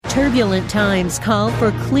Turbulent times call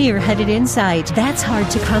for clear-headed insight. That's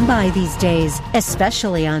hard to come by these days,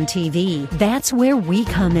 especially on TV. That's where we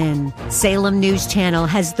come in. Salem News Channel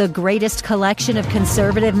has the greatest collection of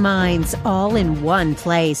conservative minds all in one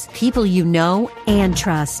place. People you know and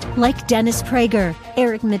trust, like Dennis Prager,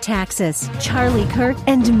 Eric Metaxas, Charlie Kirk,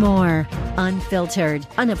 and more. Unfiltered,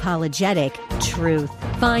 unapologetic truth.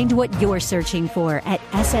 Find what you're searching for at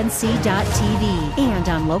snc.tv and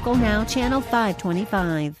on Local Now, Channel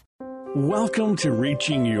 525. Welcome to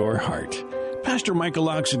Reaching Your Heart. Pastor Michael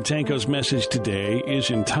Oxentenko's message today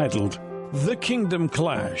is entitled, The Kingdom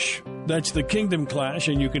Clash. That's The Kingdom Clash,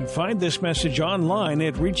 and you can find this message online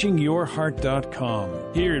at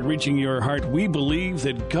reachingyourheart.com. Here at Reaching Your Heart, we believe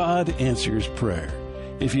that God answers prayer.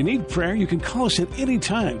 If you need prayer, you can call us at any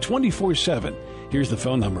time, 24/7. Here's the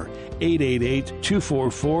phone number,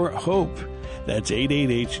 888-244-HOPE. That's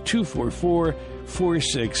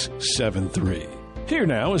 888-244-4673. Here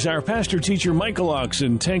now is our pastor-teacher Michael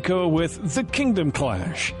Oxentenko with The Kingdom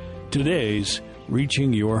Clash. Today's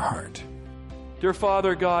Reaching Your Heart. Dear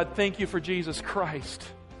Father God, thank you for Jesus Christ.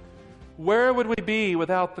 Where would we be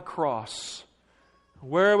without the cross?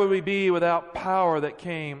 Where would we be without power that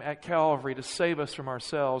came at Calvary to save us from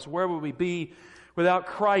ourselves? Where would we be without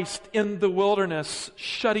Christ in the wilderness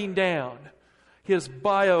shutting down? His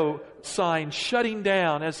bio sign shutting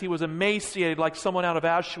down as he was emaciated like someone out of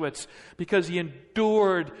Auschwitz because he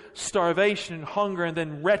endured starvation and hunger and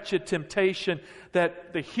then wretched temptation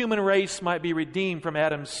that the human race might be redeemed from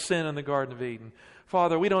Adam's sin in the Garden of Eden.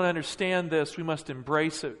 Father, we don't understand this. We must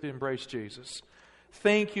embrace it, embrace Jesus.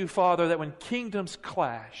 Thank you, Father, that when kingdoms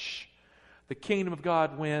clash, the kingdom of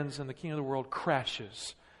God wins and the kingdom of the world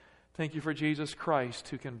crashes. Thank you for Jesus Christ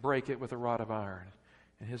who can break it with a rod of iron.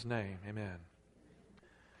 In His name, amen.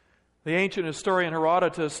 The ancient historian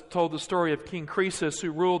Herodotus told the story of King Croesus, who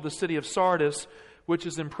ruled the city of Sardis, which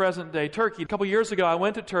is in present-day Turkey. A couple years ago, I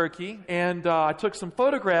went to Turkey, and I took some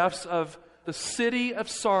photographs of the city of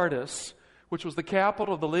Sardis, which was the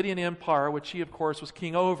capital of the Lydian Empire, which he, of course, was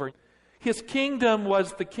king over. His kingdom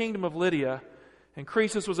was the kingdom of Lydia, and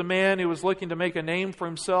Croesus was a man who was looking to make a name for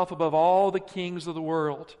himself above all the kings of the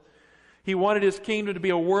world. He wanted his kingdom to be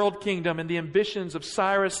a world kingdom, and the ambitions of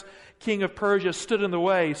Cyrus, king of Persia, stood in the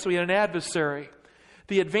way, so he had an adversary.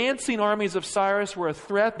 The advancing armies of Cyrus were a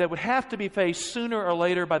threat that would have to be faced sooner or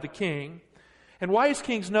later by the king. And wise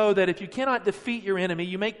kings know that if you cannot defeat your enemy,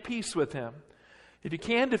 you make peace with him. If you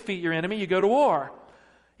can defeat your enemy, you go to war.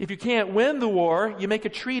 If you can't win the war, you make a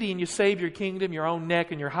treaty and you save your kingdom, your own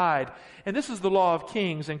neck, and your hide. And this is the law of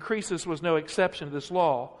kings, and Croesus was no exception to this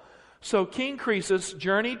law. So King Croesus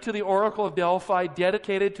journeyed to the oracle of Delphi,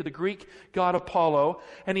 dedicated to the Greek god Apollo,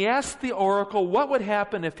 and he asked the oracle what would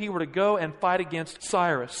happen if he were to go and fight against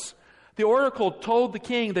Cyrus. The oracle told the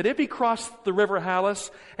king that if he crossed the river Halys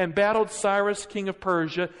and battled Cyrus, king of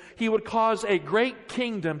Persia, he would cause a great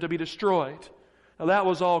kingdom to be destroyed. Now that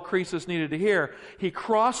was all Croesus needed to hear. He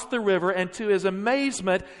crossed the river, and to his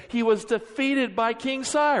amazement, he was defeated by King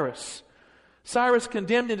Cyrus. Cyrus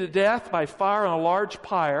condemned him to death by fire on a large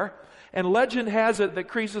pyre. And legend has it that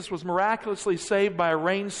Croesus was miraculously saved by a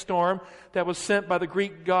rainstorm that was sent by the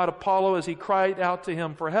Greek god Apollo as he cried out to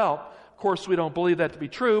him for help. Of course, we don't believe that to be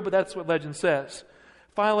true, but that's what legend says.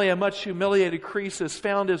 Finally, a much humiliated Croesus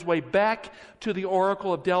found his way back to the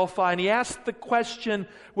oracle of Delphi, and he asked the question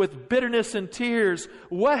with bitterness and tears,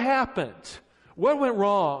 what happened? What went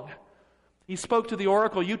wrong? He spoke to the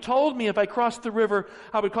oracle, you told me if I crossed the river,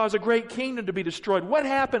 I would cause a great kingdom to be destroyed. What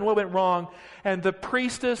happened? What went wrong? And the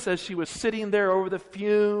priestess, as she was sitting there over the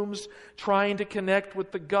fumes, trying to connect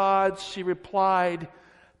with the gods, she replied,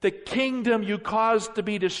 the kingdom you caused to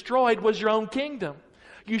be destroyed was your own kingdom.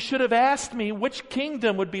 You should have asked me which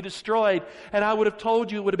kingdom would be destroyed, and I would have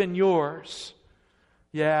told you it would have been yours.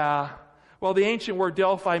 Yeah, well, the ancient word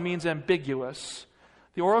Delphi means ambiguous.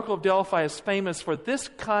 The Oracle of Delphi is famous for this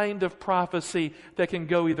kind of prophecy that can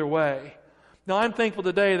go either way. Now, I'm thankful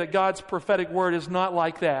today that God's prophetic word is not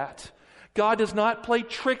like that. God does not play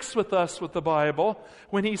tricks with us with the Bible.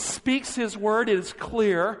 When He speaks His word, it is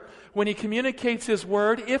clear. When He communicates His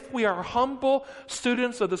word, if we are humble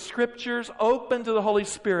students of the Scriptures, open to the Holy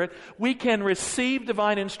Spirit, we can receive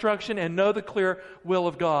divine instruction and know the clear will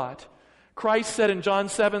of God. Christ said in John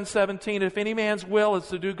 7:17, if any man's will is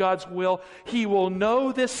to do God's will, he will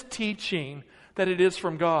know this teaching, that it is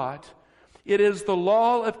from God. It is the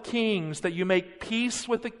law of kings that you make peace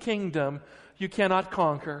with the kingdom you cannot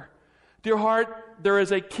conquer. Dear heart, there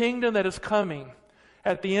is a kingdom that is coming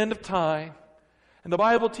at the end of time. And the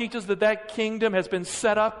Bible teaches that that kingdom has been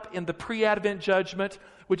set up in the pre-Advent judgment,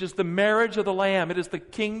 which is the marriage of the Lamb. It is the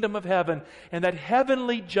kingdom of heaven. And that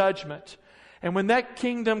heavenly judgment And when that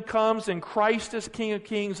kingdom comes and Christ is King of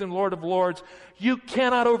Kings and Lord of Lords, you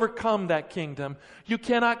cannot overcome that kingdom. You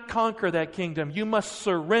cannot conquer that kingdom. You must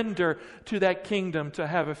surrender to that kingdom to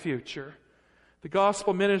have a future. The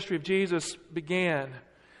gospel ministry of Jesus began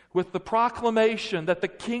with the proclamation that the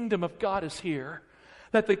kingdom of God is here,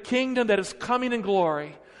 that the kingdom that is coming in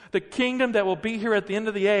glory, the kingdom that will be here at the end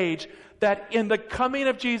of the age, that in the coming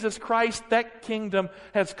of Jesus Christ, that kingdom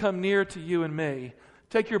has come near to you and me.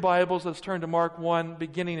 Take your Bibles, let's turn to Mark 1,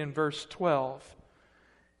 beginning in verse 12.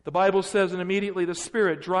 The Bible says, "And immediately the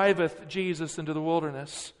Spirit driveth Jesus into the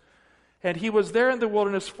wilderness. And he was there in the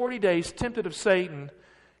wilderness 40 days, tempted of Satan,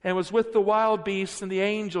 and was with the wild beasts, and the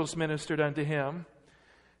angels ministered unto him.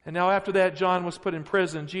 And now after that, John was put in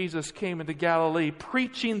prison. Jesus came into Galilee,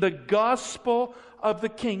 preaching the gospel of the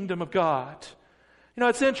kingdom of God." You know,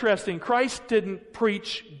 it's interesting. Christ didn't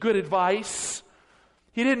preach good advice.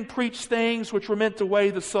 He didn't preach things which were meant to weigh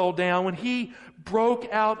the soul down. When he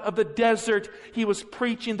broke out of the desert, he was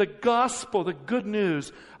preaching the gospel, the good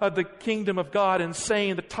news of the kingdom of God, and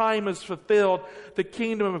saying, "The time is fulfilled. The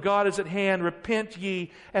kingdom of God is at hand. Repent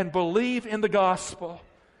ye and believe in the gospel."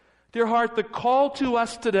 Dear heart, the call to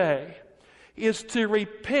us today is to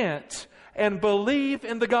repent and believe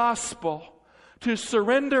in the gospel, to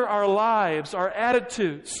surrender our lives, our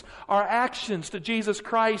attitudes, our actions to Jesus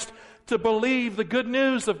Christ, to believe the good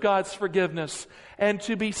news of God's forgiveness, and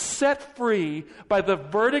to be set free by the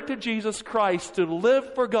verdict of Jesus Christ to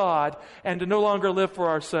live for God and to no longer live for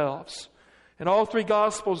ourselves. In all three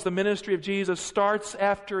Gospels, the ministry of Jesus starts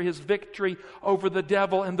after his victory over the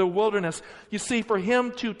devil in the wilderness. You see, for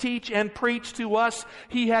him to teach and preach to us,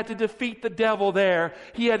 he had to defeat the devil there.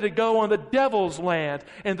 He had to go on the devil's land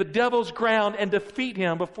and the devil's ground and defeat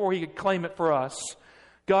him before he could claim it for us.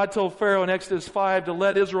 God told Pharaoh in Exodus 5 to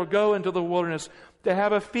let Israel go into the wilderness to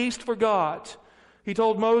have a feast for God. He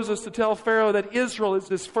told Moses to tell Pharaoh that Israel is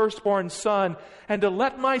his firstborn son and to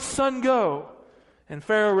let my son go. And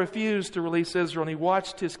Pharaoh refused to release Israel, and he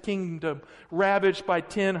watched his kingdom ravaged by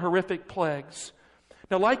 10 horrific plagues.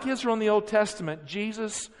 Now, like Israel in the Old Testament,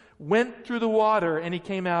 Jesus went through the water and he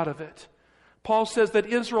came out of it. Paul says that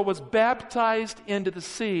Israel was baptized into the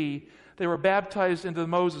sea. They were baptized into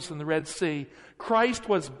Moses in the Red Sea. Christ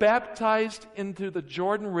was baptized into the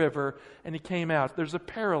Jordan River and he came out. There's a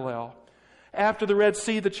parallel. After the Red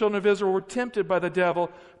Sea, the children of Israel were tempted by the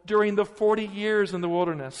devil during the 40 years in the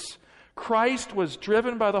wilderness. Christ was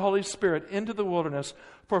driven by the Holy Spirit into the wilderness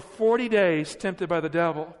for 40 days, tempted by the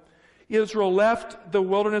devil. Israel left the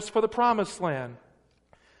wilderness for the promised land.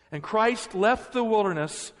 And Christ left the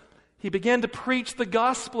wilderness. He began to preach the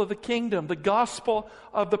gospel of the kingdom, the gospel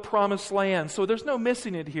of the promised land. So there's no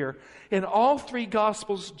missing it here. In all three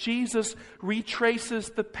gospels, Jesus retraces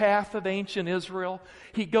the path of ancient Israel.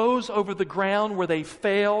 He goes over the ground where they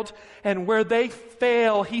failed, and where they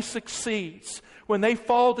fail, he succeeds. When they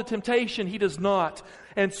fall to temptation, he does not.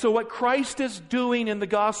 And so what Christ is doing in the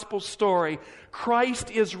gospel story,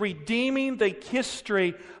 Christ is redeeming the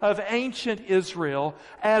history of ancient Israel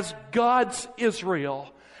as God's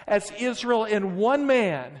Israel, as Israel in one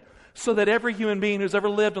man, so that every human being who's ever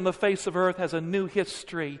lived on the face of earth has a new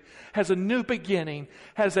history, has a new beginning,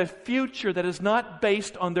 has a future that is not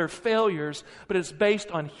based on their failures, but is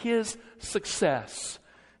based on his success.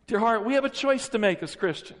 Dear heart, we have a choice to make as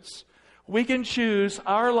Christians. We can choose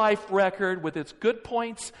our life record with its good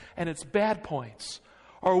points and its bad points.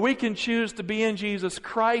 Or we can choose to be in Jesus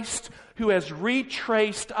Christ, who has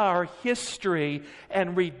retraced our history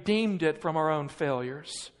and redeemed it from our own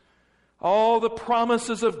failures. All the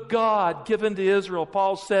promises of God given to Israel,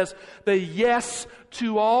 Paul says, the yes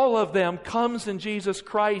to all of them comes in Jesus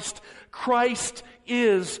Christ. Christ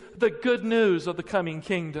is the good news of the coming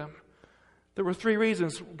kingdom. There were 3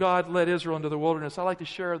 reasons God led Israel into the wilderness. I'd like to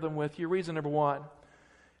share them with you. Reason number 1.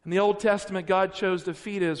 In the Old Testament, God chose to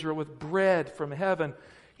feed Israel with bread from heaven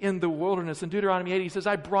in the wilderness. In Deuteronomy 8, he says,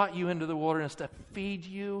 I brought you into the wilderness to feed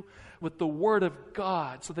you with the word of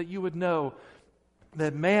God so that you would know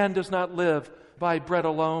that man does not live by bread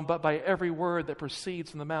alone, but by every word that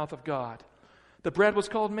proceeds from the mouth of God. The bread was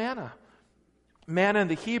called manna. Manna in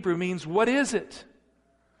the Hebrew means, what is it?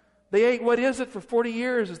 They ate what is it for 40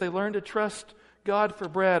 years as they learned to trust God for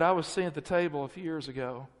bread. I was sitting at the table a few years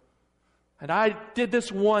ago, and I did this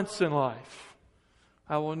once in life.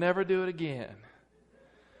 I will never do it again.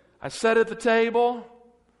 I sat at the table.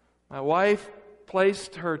 My wife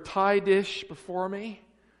placed her Thai dish before me.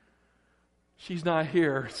 She's not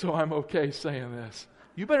here, so I'm okay saying this.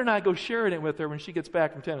 You better not go sharing it with her when she gets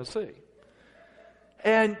back from Tennessee.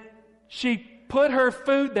 And she put her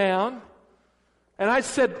food down, and I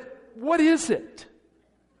said, what is it?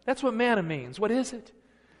 That's what manna means. What is it?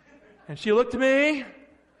 And she looked at me.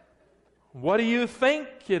 What do you think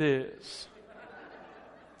it is?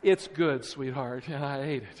 It's good, sweetheart. I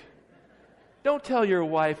ate it. Don't tell your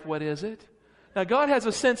wife what is it. Now, God has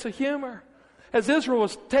a sense of humor. As Israel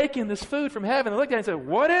was taking this food from heaven, they looked at it and said,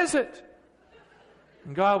 what is it?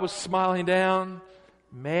 And God was smiling down.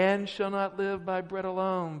 Man shall not live by bread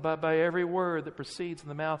alone, but by every word that proceeds in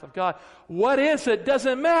the mouth of God. What is it?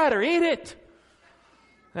 Doesn't matter. Eat it.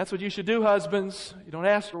 That's what you should do, husbands. You don't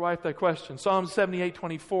ask your wife that question. Psalm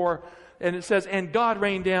 78:24, and it says, and God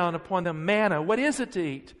rained down upon them manna. What is it to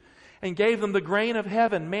eat? And gave them the grain of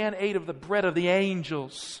heaven. Man ate of the bread of the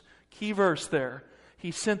angels. Key verse there.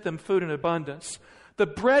 He sent them food in abundance. The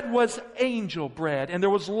bread was angel bread, and there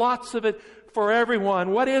was lots of it for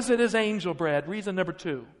everyone. What is it as angel bread? Reason number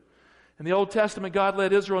 2. In the Old Testament, God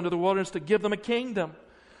led Israel into the wilderness to give them a kingdom.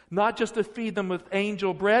 Not just to feed them with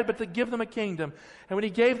angel bread, but to give them a kingdom. And when He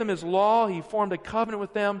gave them His law, He formed a covenant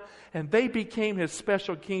with them, and they became His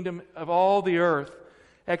special kingdom of all the earth.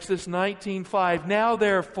 Exodus 19:5. Now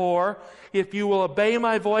therefore, if you will obey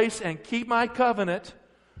my voice and keep my covenant,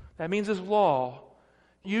 that means His law,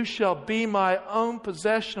 you shall be my own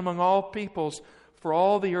possession among all peoples, for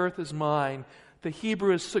all the earth is mine. The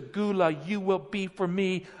Hebrew is segula. You will be for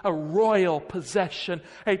me a royal possession,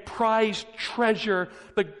 a prized treasure,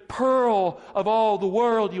 the pearl of all the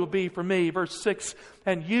world you will be for me. Verse 6,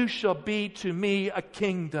 and you shall be to me a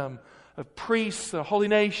kingdom of priests, a holy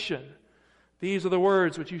nation. These are the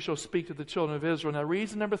words which you shall speak to the children of Israel. Now,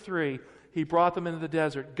 reason number 3, He brought them into the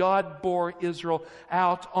desert. God bore Israel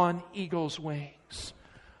out on eagle's wings.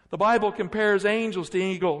 The Bible compares angels to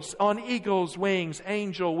eagles. On eagle's wings,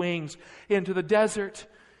 angel wings, into the desert.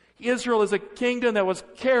 Israel is a kingdom that was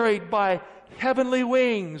carried by heavenly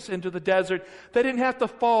wings into the desert. They didn't have to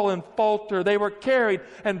fall and falter. They were carried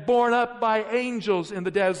and borne up by angels in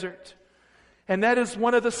the desert. And that is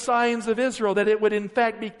one of the signs of Israel, that it would in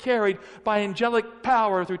fact be carried by angelic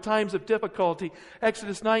power through times of difficulty.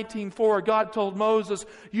 Exodus 19:4, God told Moses,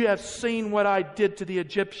 you have seen what I did to the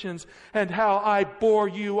Egyptians and how I bore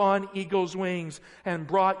you on eagle's wings and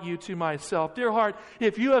brought you to myself. Dear heart,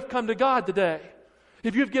 if you have come to God today,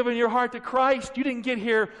 if you've given your heart to Christ, you didn't get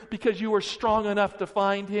here because you were strong enough to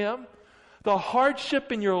find Him. The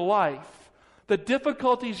hardship in your life, the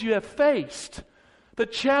difficulties you have faced, the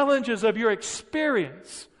challenges of your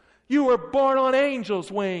experience. You were born on angel's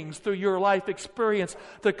wings through your life experience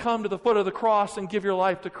to come to the foot of the cross and give your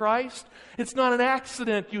life to Christ. It's not an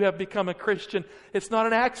accident you have become a Christian. It's not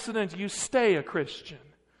an accident you stay a Christian.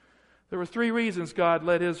 There were 3 reasons God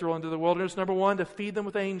led Israel into the wilderness. Number 1, to feed them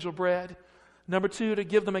with angel bread. Number 2, to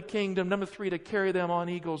give them a kingdom. Number 3, to carry them on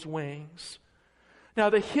eagle's wings. Now,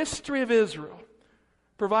 the history of Israel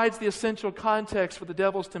provides the essential context for the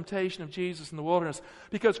devil's temptation of Jesus in the wilderness,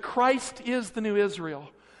 because Christ is the new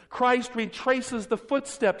Israel. Christ retraces the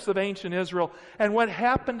footsteps of ancient Israel, and what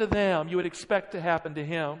happened to them you would expect to happen to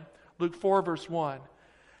Him. Luke 4 verse 1.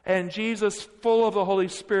 And Jesus, full of the Holy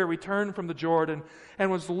Spirit, returned from the Jordan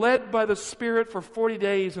and was led by the Spirit for 40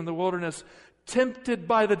 days in the wilderness, tempted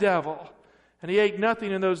by the devil. And He ate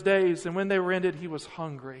nothing in those days, and when they were ended, He was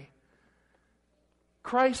hungry.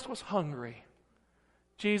 Christ was hungry.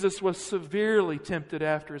 Jesus was severely tempted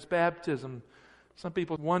after His baptism. Some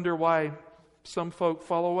people wonder why some folk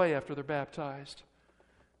fall away after they're baptized.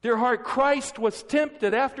 Dear heart, Christ was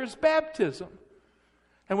tempted after His baptism.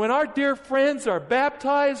 And when our dear friends are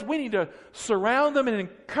baptized, we need to surround them and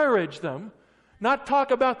encourage them. Not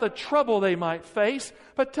talk about the trouble they might face,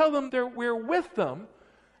 but tell them we're with them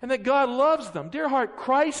and that God loves them. Dear heart,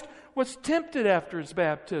 Christ was tempted after His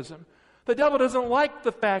baptism. The devil doesn't like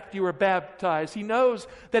the fact you were baptized. He knows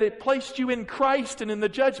that it placed you in Christ, and in the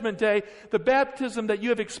judgment day, the baptism that you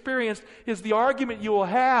have experienced is the argument you will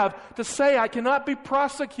have to say, I cannot be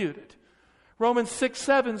prosecuted. Romans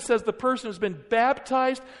 6:7 says the person who's been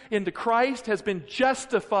baptized into Christ has been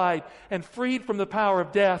justified and freed from the power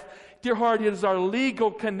of death. Dear heart, it is our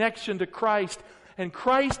legal connection to Christ. And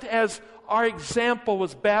Christ, as our example,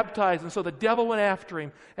 was baptized, and so the devil went after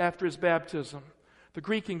Him after His baptism. The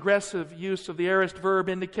Greek ingressive use of the aorist verb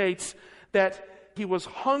indicates that He was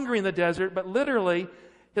hungry in the desert, but literally,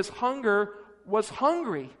 His hunger was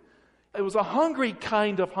hungry. It was a hungry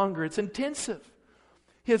kind of hunger. It's intensive.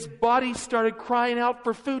 His body started crying out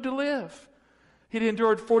for food to live. He'd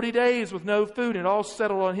endured 40 days with no food, and it all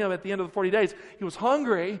settled on Him at the end of the 40 days. He was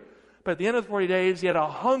hungry, but at the end of the 40 days, He had a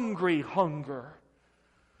hungry hunger.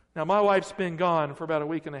 Now, my wife's been gone for about a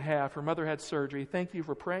week and a half. Her mother had surgery. Thank you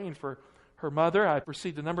for praying for her mother. I've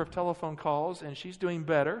received a number of telephone calls, and she's doing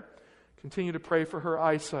better. Continue to pray for her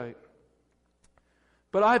eyesight.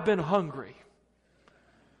 But I've been hungry.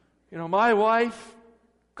 My wife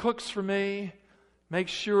cooks for me,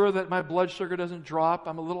 makes sure that my blood sugar doesn't drop.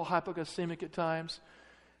 I'm a little hypoglycemic at times.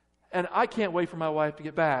 And I can't wait for my wife to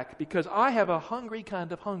get back because I have a hungry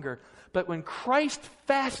kind of hunger. But when Christ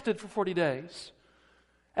fasted for 40 days,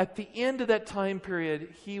 at the end of that time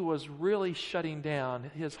period, he was really shutting down.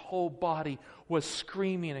 His whole body was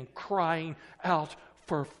screaming and crying out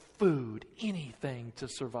for food, anything to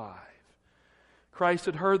survive. Christ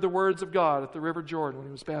had heard the words of God at the River Jordan when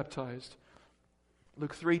he was baptized.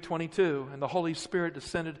 Luke 3:22, and the Holy Spirit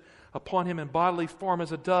descended upon him in bodily form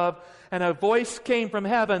as a dove, and a voice came from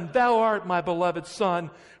heaven, "Thou art my beloved Son,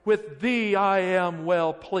 with thee I am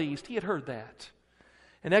well pleased." He had heard that.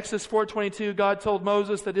 In Exodus 4:22, God told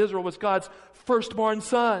Moses that Israel was God's firstborn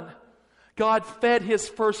son. God fed his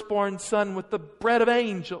firstborn son with the bread of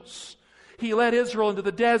angels. He led Israel into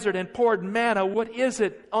the desert and poured manna, what is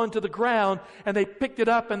it, onto the ground, and they picked it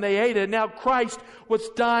up and they ate it. Now Christ was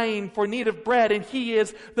dying for need of bread, and he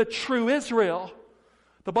is the true Israel.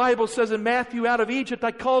 The Bible says in Matthew, "Out of Egypt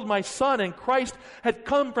I called my son," and Christ had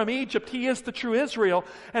come from Egypt. He is the true Israel.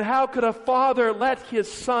 And how could a father let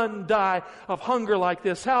his son die of hunger like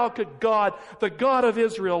this? How could God, the God of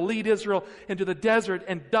Israel, lead Israel into the desert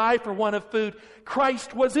and die for want of food?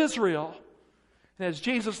 Christ was Israel. And as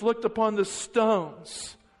Jesus looked upon the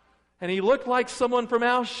stones, and he looked like someone from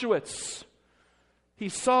Auschwitz, he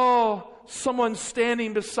saw someone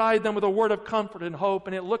standing beside them with a word of comfort and hope,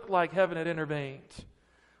 and it looked like heaven had intervened.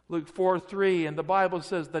 Luke 4:3, and the Bible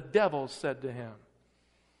says the devil said to him.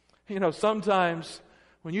 You know, sometimes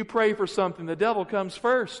when you pray for something, the devil comes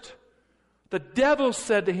first. The devil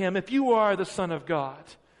said to him, "If you are the Son of God,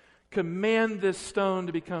 command this stone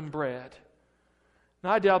to become bread."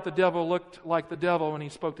 Now, I doubt the devil looked like the devil when he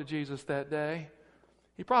spoke to Jesus that day.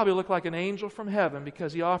 He probably looked like an angel from heaven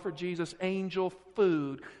because he offered Jesus angel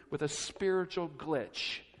food with a spiritual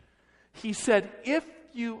glitch. He said, "If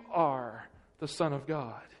you are the Son of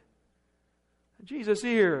God." Jesus'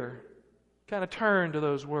 ear kind of turned to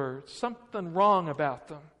those words. Something wrong about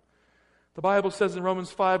them. The Bible says in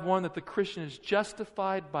Romans 5:1 that the Christian is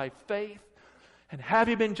justified by faith. And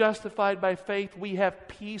having been justified by faith, we have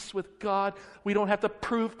peace with God. We don't have to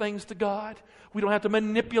prove things to God. We don't have to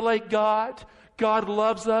manipulate God. God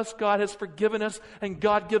loves us. God has forgiven us. And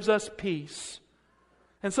God gives us peace.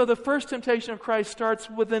 And so the first temptation of Christ starts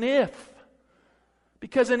with an if.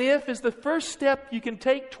 Because an if is the first step you can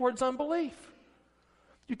take towards unbelief.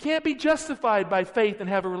 You can't be justified by faith and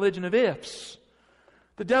have a religion of ifs.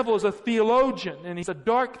 The devil is a theologian, and he's a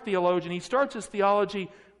dark theologian. He starts his theology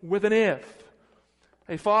with an if.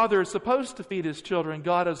 A father is supposed to feed his children.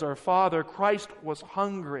 God is our Father. Christ was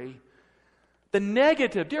hungry. The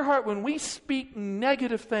negative, dear heart, when we speak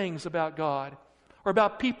negative things about God or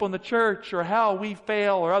about people in the church or how we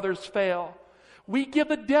fail or others fail, we give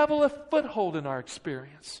the devil a foothold in our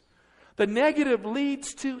experience. The negative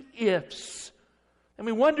leads to ifs. And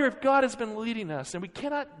we wonder if God has been leading us, and we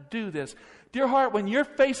cannot do this. Dear heart, when you're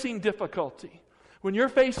facing difficulty, when you're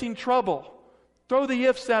facing trouble, throw the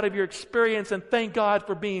ifs out of your experience and thank God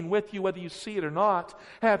for being with you, whether you see it or not.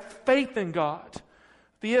 Have faith in God.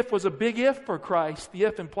 The if was a big if for Christ. The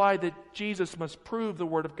if implied that Jesus must prove the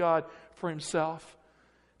Word of God for himself.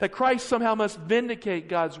 That Christ somehow must vindicate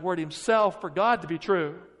God's Word himself for God to be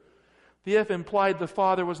true. The if implied the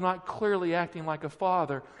Father was not clearly acting like a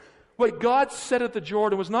father. What God said at the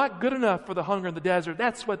Jordan was not good enough for the hunger in the desert.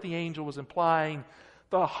 That's what the angel was implying.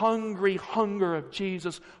 The hungry hunger of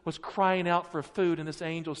Jesus was crying out for food, and this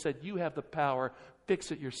angel said, "You have the power, fix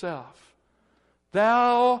it yourself.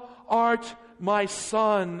 Thou art my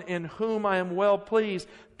Son, in whom I am well pleased."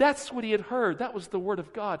 That's what he had heard. That was the word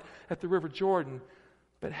of God at the River Jordan.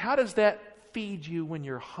 But how does that feed you when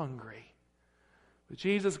you're hungry? With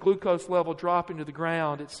Jesus' glucose level dropping to the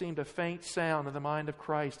ground, it seemed a faint sound in the mind of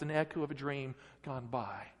Christ, an echo of a dream gone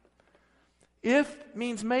by. If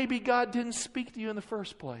means maybe God didn't speak to you in the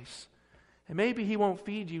first place. And maybe he won't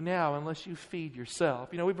feed you now unless you feed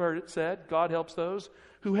yourself. You know, we've heard it said, God helps those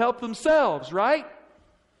who help themselves, right?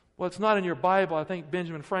 Well, it's not in your Bible. I think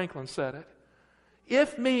Benjamin Franklin said it.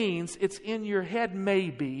 If means it's in your head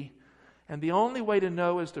maybe, and the only way to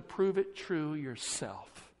know is to prove it true yourself.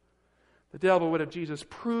 The devil would have Jesus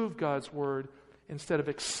prove God's word instead of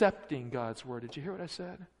accepting God's word. Did you hear what I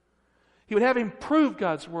said? He would have him prove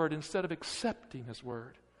God's word instead of accepting his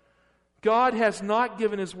word. God has not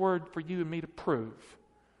given his word for you and me to prove.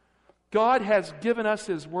 God has given us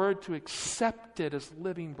his word to accept it as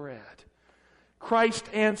living bread. Christ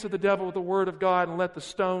answered the devil with the word of God and let the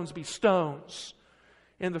stones be stones.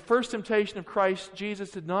 In the first temptation of Christ,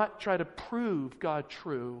 Jesus did not try to prove God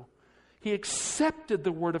true. He accepted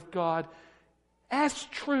the word of God as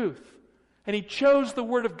truth. and he chose the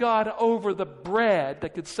Word of God over the bread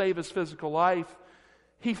that could save his physical life.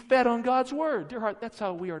 He fed on God's Word. Dear heart, that's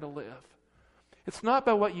how we are to live. It's not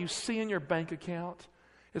by what you see in your bank account.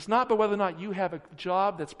 It's not by whether or not you have a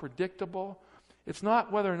job that's predictable. It's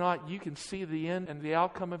not whether or not you can see the end and the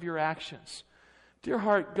outcome of your actions. Dear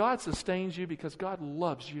heart, God sustains you because God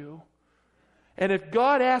loves you. And if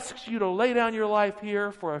God asks you to lay down your life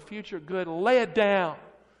here for a future good, lay it down.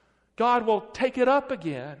 God will take it up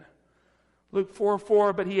again. Luke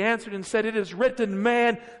 4:4, but he answered and said, it is written,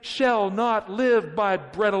 man shall not live by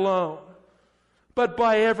bread alone, but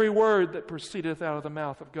by every word that proceedeth out of the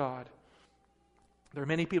mouth of God. There are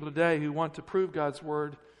many people today who want to prove God's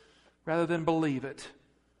Word rather than believe it.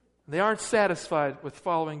 They aren't satisfied with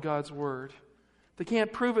following God's Word. They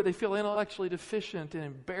can't prove it. They feel intellectually deficient and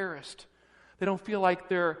embarrassed. They don't feel like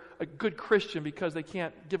they're a good Christian because they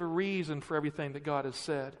can't give a reason for everything that God has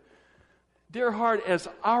said. Dear heart, as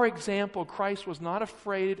our example, Christ was not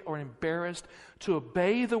afraid or embarrassed to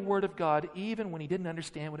obey the Word of God even when he didn't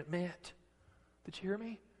understand what it meant. Did you hear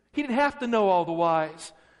me? He didn't have to know all the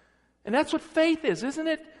whys. And that's what faith is, isn't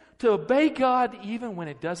it? To obey God even when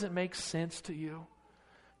it doesn't make sense to you.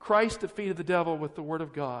 Christ defeated the devil with the Word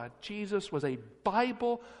of God. Jesus was a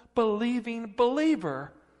Bible-believing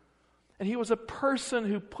believer. And he was a person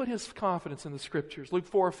who put his confidence in the Scriptures. Luke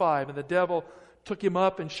 4:5, and the devil took him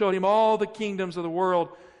up and showed him all the kingdoms of the world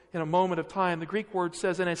in a moment of time. The Greek word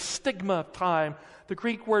says in a stigma of time. The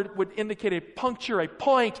Greek word would indicate a puncture, a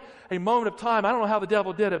point, a moment of time. I don't know how the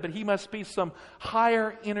devil did it, but he must be some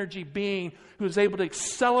higher energy being who is able to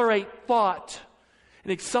accelerate thought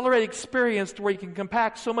and accelerate experience to where he can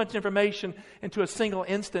compact so much information into a single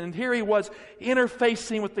instant. And here he was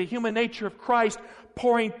interfacing with the human nature of Christ,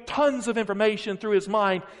 pouring tons of information through his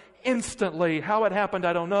mind instantly. How it happened,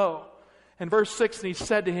 I don't know. In verse 6, and he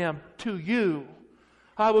said to him, to you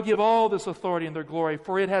I will give all this authority and their glory,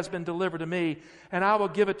 for it has been delivered to me, and I will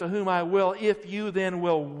give it to whom I will. If you then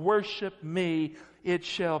will worship me, it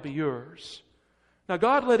shall be yours. Now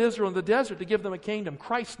God led Israel in the desert to give them a kingdom.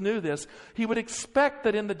 Christ knew this. He would expect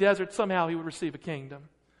that in the desert somehow he would receive a kingdom.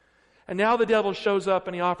 And now the devil shows up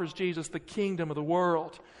and he offers Jesus the kingdom of the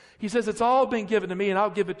world. He says, it's all been given to me and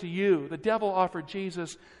I'll give it to you. The devil offered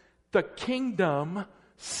Jesus the kingdom,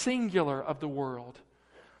 singular, of the world.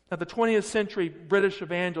 Now the 20th century British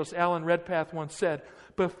evangelist Alan Redpath once said,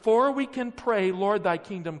 before we can pray, Lord, thy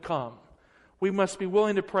kingdom come, we must be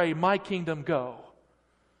willing to pray, my kingdom go.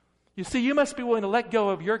 You see, you must be willing to let go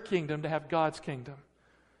of your kingdom to have God's kingdom.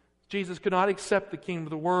 Jesus could not accept the kingdom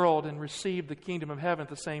of the world and receive the kingdom of heaven at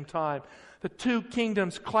the same time. The two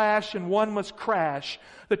kingdoms clash and one must crash.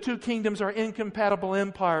 The two kingdoms are incompatible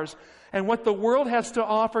empires. And what the world has to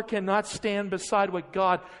offer cannot stand beside what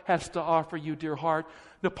God has to offer you, dear heart.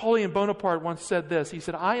 Napoleon Bonaparte once said this. He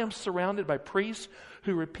said, I am surrounded by priests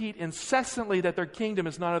who repeat incessantly that their kingdom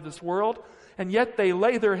is not of this world, and yet they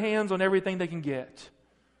lay their hands on everything they can get.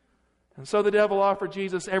 And so the devil offered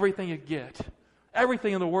Jesus everything you get.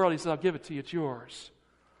 Everything in the world, he said, I'll give it to you, it's yours.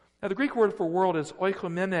 Now the Greek word for world is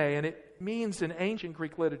oikomene, and it means in ancient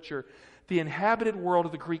Greek literature, the inhabited world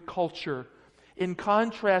of the Greek culture, in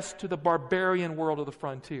contrast to the barbarian world of the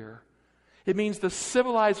frontier. It means the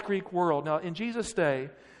civilized Greek world. Now in Jesus' day,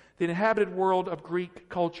 the inhabited world of Greek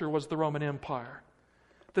culture was the Roman Empire.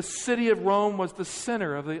 The city of Rome was the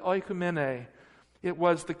center of the oikomene. It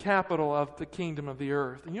was the capital of the kingdom of the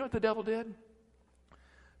earth. And you know what the devil did?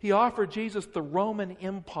 He offered Jesus the Roman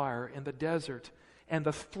Empire in the desert and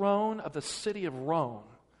the throne of the city of Rome.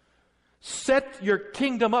 Set your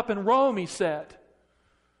kingdom up in Rome, he said.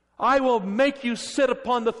 I will make you sit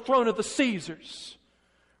upon the throne of the Caesars.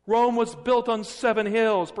 Rome was built on 7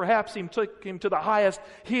 hills. Perhaps he took him to the highest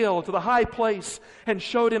hill, to the high place, and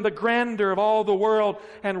showed him the grandeur of all the world.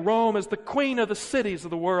 And Rome is the queen of the cities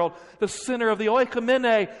of the world, the center of the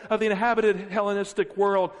oikomene of the inhabited Hellenistic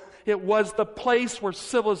world. It was the place where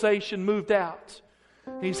civilization moved out.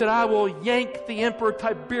 And he said, I will yank the Emperor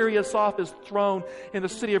Tiberius off his throne in the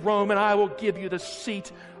city of Rome, and I will give you the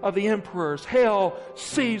seat of the emperors. Hail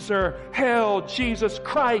Caesar, hail Jesus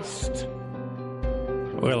Christ.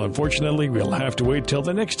 Well, unfortunately, we'll have to wait till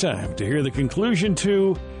the next time to hear the conclusion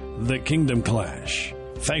to The Kingdom Clash.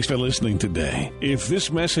 Thanks for listening today. If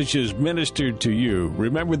this message has ministered to you,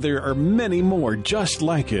 remember there are many more just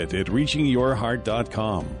like it at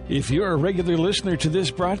reachingyourheart.com. If you're a regular listener to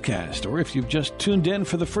this broadcast, or if you've just tuned in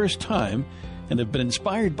for the first time and have been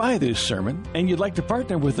inspired by this sermon, and you'd like to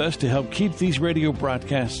partner with us to help keep these radio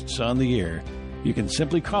broadcasts on the air, you can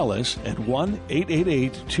simply call us at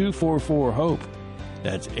 1-888-244-HOPE.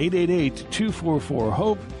 That's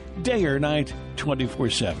 888-244-HOPE, day or night,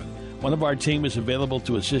 24/7. One of our team is available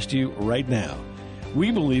to assist you right now. We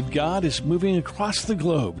believe God is moving across the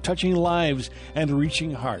globe, touching lives and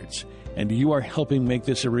reaching hearts, and you are helping make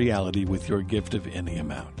this a reality with your gift of any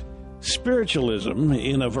amount. Spiritualism,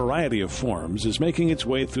 in a variety of forms, is making its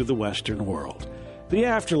way through the Western world. The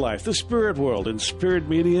afterlife, the spirit world, and spirit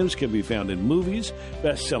mediums can be found in movies,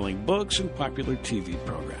 best-selling books, and popular TV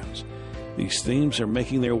programs. These themes are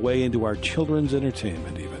making their way into our children's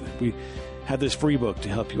entertainment even. We have this free book to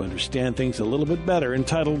help you understand things a little bit better,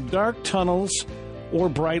 entitled Dark Tunnels or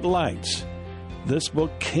Bright Lights. This book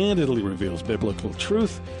candidly reveals biblical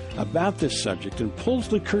truth about this subject and pulls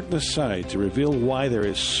the curtain aside to reveal why there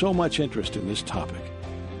is so much interest in this topic.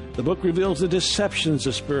 The book reveals the deceptions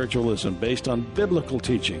of spiritualism based on biblical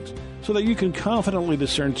teachings so that you can confidently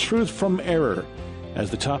discern truth from error as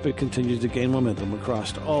the topic continues to gain momentum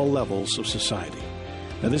across all levels of society.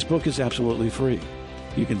 Now, this book is absolutely free.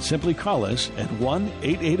 You can simply call us at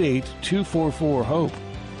 1-888-244-HOPE.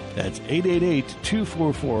 That's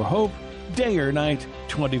 888-244-HOPE, day or night,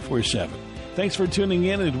 24/7. Thanks for tuning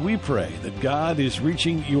in, and we pray that God is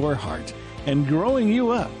reaching your heart and growing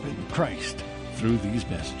you up in Christ through these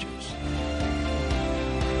messages.